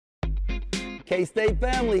K-State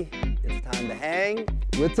family, it's time to hang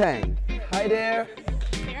with Tang. Hi there.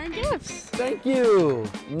 Sharing gifts. Thank you.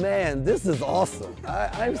 Man, this is awesome.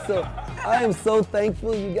 I am so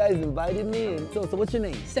thankful you guys invited me. And so what's your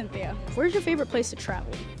name? Cynthia. Where's your favorite place to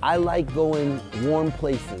travel? I like going warm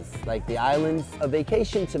places, like the islands. A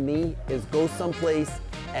vacation to me is go someplace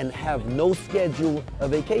and have no schedule. A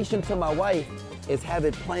vacation to my wife is have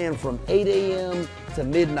it planned from 8 a.m. to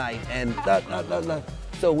midnight and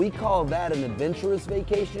So we call that an adventurous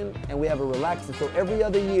vacation, and we have a relaxing. So every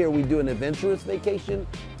other year we do an adventurous vacation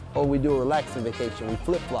or we do a relaxing vacation. We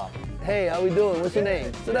flip-flop. Hey, how we doing? What's your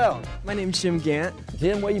name? Sit down. My name's Jim Gant.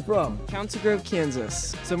 Jim, where you from? Council Grove,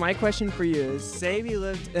 Kansas. So my question for you is, say we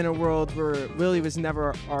lived in a world where Willie was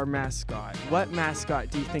never our mascot. What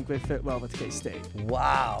mascot do you think would fit well with K-State?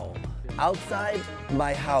 Wow. Outside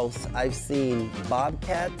my house, I've seen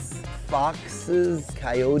bobcats, foxes,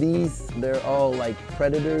 coyotes. They're all like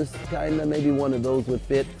predators, kinda. Maybe one of those would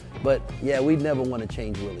fit. But yeah, we'd never want to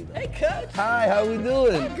change Willie though. Hey, Coach. Hi, how we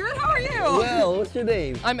doing? I'm good, how are you? Well, what's your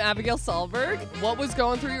name? I'm Abigail Solberg. What was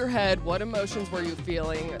going through your head? What emotions were you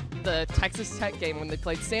feeling the Texas Tech game when they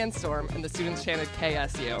played Sandstorm and the students chanted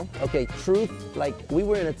KSU? Okay, truth, like we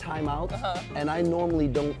were in a timeout, and I normally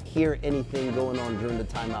don't hear anything going on during the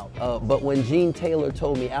timeout. But when Gene Taylor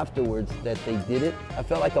told me afterwards that they did it, I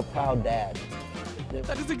felt like a proud dad.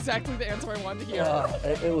 That is exactly the answer I wanted to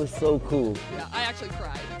hear. It was so cool. Yeah, I actually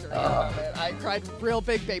cried during that moment. I cried real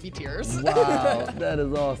big baby tears. Wow, that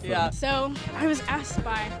is awesome. Yeah. So I was asked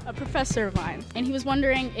by a professor of mine, and he was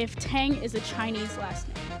wondering if Tang is a Chinese last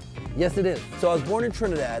name. Yes, it is. So I was born in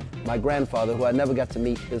Trinidad. My grandfather, who I never got to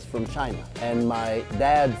meet, is from China. And my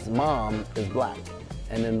dad's mom is black.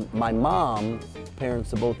 And then my mom's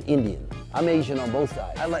parents are both Indian. I'm Asian on both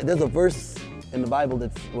sides. There's a verse in the Bible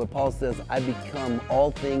that's where Paul says, I become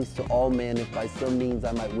all things to all men if by some means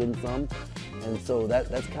I might win some. And so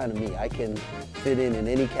that's kind of me. I can fit in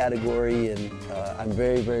any category, and I'm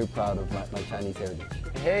very, very proud of my Chinese heritage.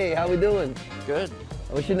 Hey, how we doing? Good.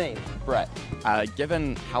 What's your name? Brett.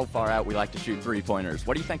 Given how far out we like to shoot three-pointers,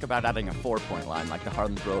 what do you think about adding a four-point line like the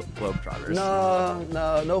Harlem Globetrotters?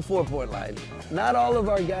 No 4-point line. Not all of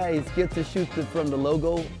our guys get to shoot from the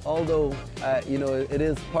logo, although, you know, it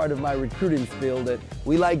is part of my recruiting spiel that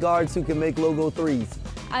we like guards who can make logo threes.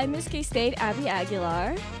 I'm Miss K-State, Abby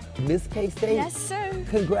Aguilar. Miss K-State? Yes, sir.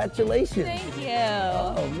 Congratulations. Thank you.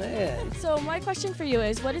 Oh, man. So my question for you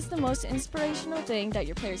is, what is the most inspirational thing that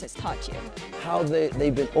your players has taught you? How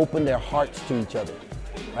they've been open their hearts to each other,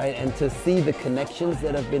 right? And to see the connections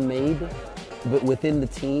that have been made within the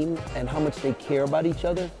team and how much they care about each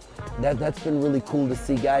other, that's been really cool to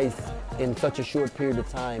see guys in such a short period of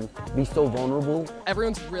time be so vulnerable.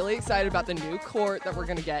 Everyone's really excited about the new court that we're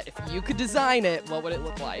gonna get. If you could design it, what would it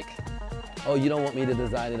look like? Oh, you don't want me to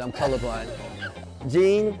design it, I'm colorblind.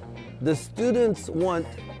 Gene, the students want,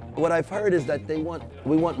 what I've heard is that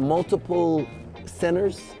we want multiple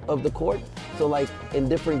centers of the court. So like in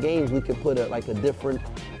different games, we could put a different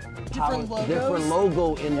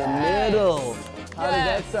logo in the middle. How does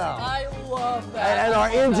that sound? I love that. And our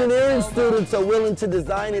engineering students are willing to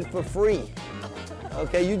design it for free.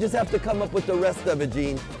 Okay, you just have to come up with the rest of it,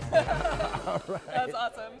 Gene. All right. That's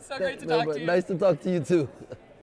awesome. So great to talk to you. Nice to talk to you too.